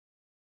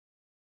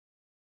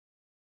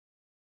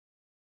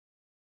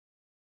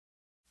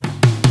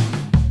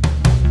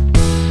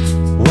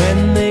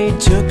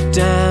took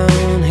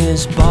down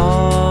his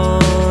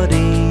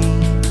body.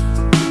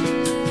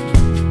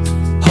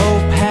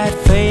 Hope had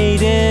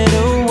faded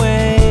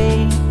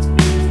away.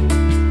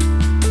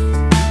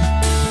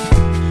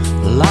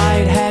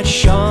 Light had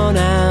shone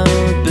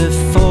out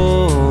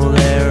before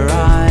their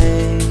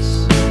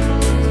eyes.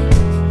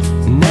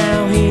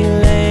 Now he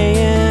lay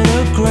in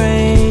a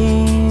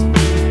grave,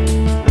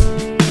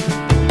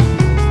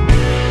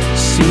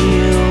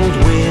 sealed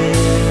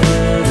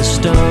with a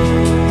stone.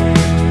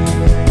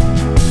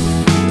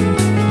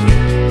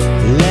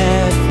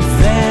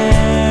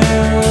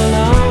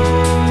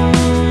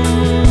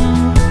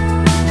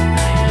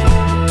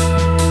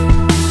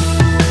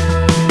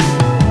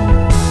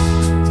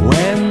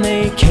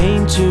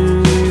 Came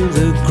to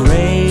the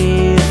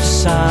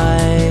graveside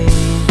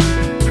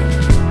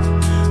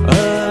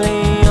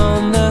early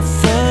on the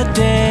third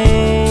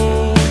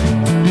day.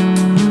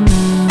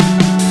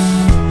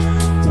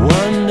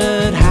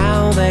 Wondered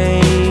how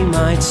they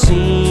might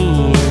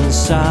see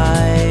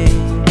inside.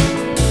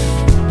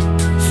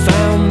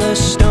 Found the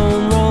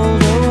stone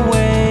rolled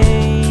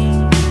away.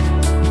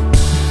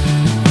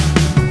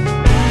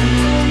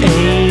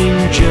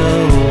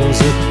 Angels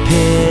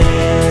appeared.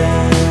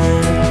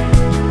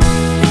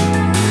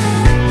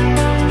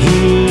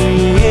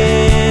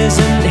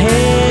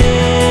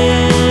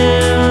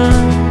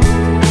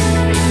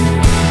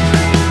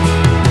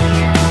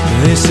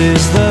 This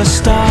is the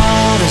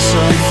start of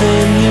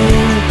something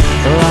new.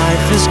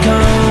 Life has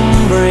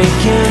come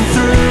breaking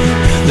through.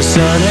 The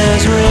sun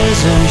has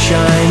risen,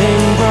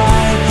 shining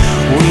bright.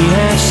 We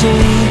have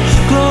seen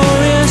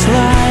glorious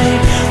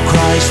light.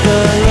 Christ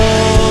the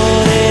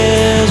Lord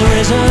is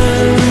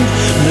risen,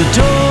 the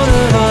dawn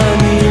of a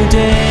new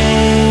day.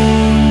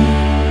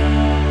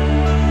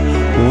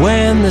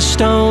 When the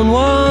stone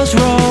was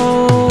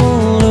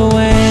rolled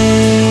away,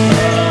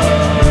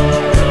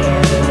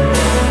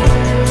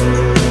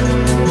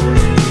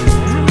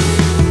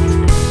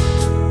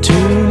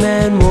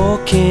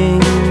 walking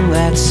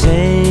that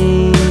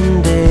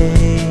same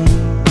day,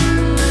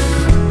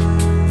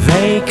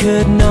 they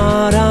could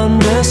not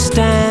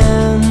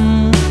understand.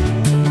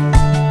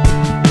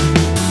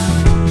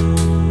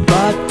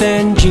 But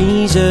then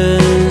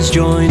Jesus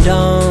joined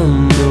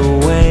on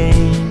the way,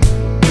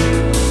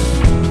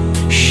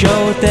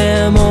 showed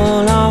them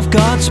all of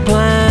God's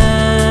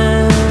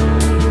plan.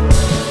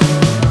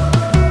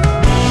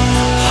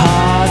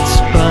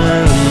 Hearts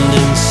burned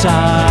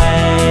inside.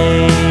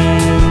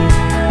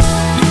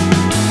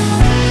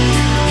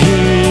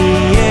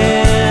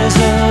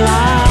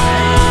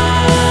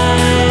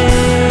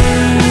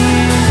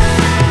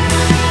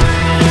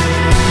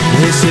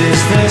 This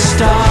is the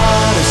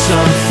start of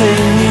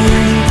something new.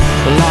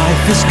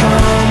 Life has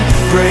come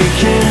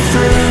breaking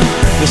through.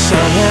 The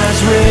sun has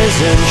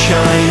risen,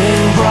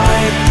 shining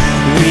bright.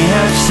 We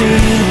have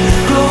seen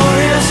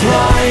glorious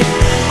light.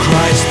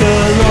 Christ the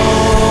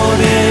Lord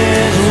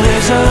is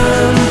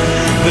risen,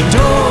 the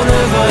dawn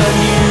of a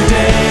new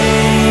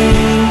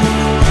day.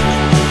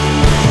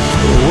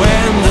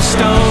 When the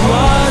stone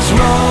was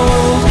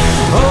rolled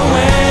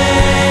away,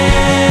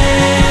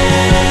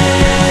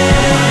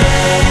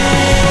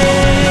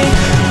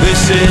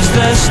 this is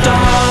the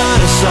start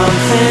of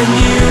something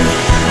new.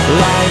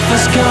 Life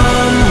has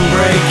come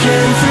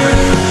breaking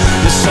through.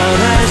 The sun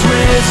has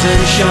risen,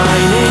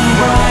 shining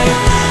bright.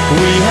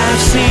 We have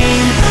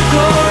seen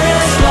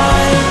glorious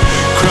light.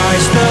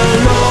 Christ the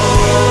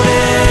Lord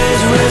is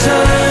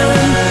risen,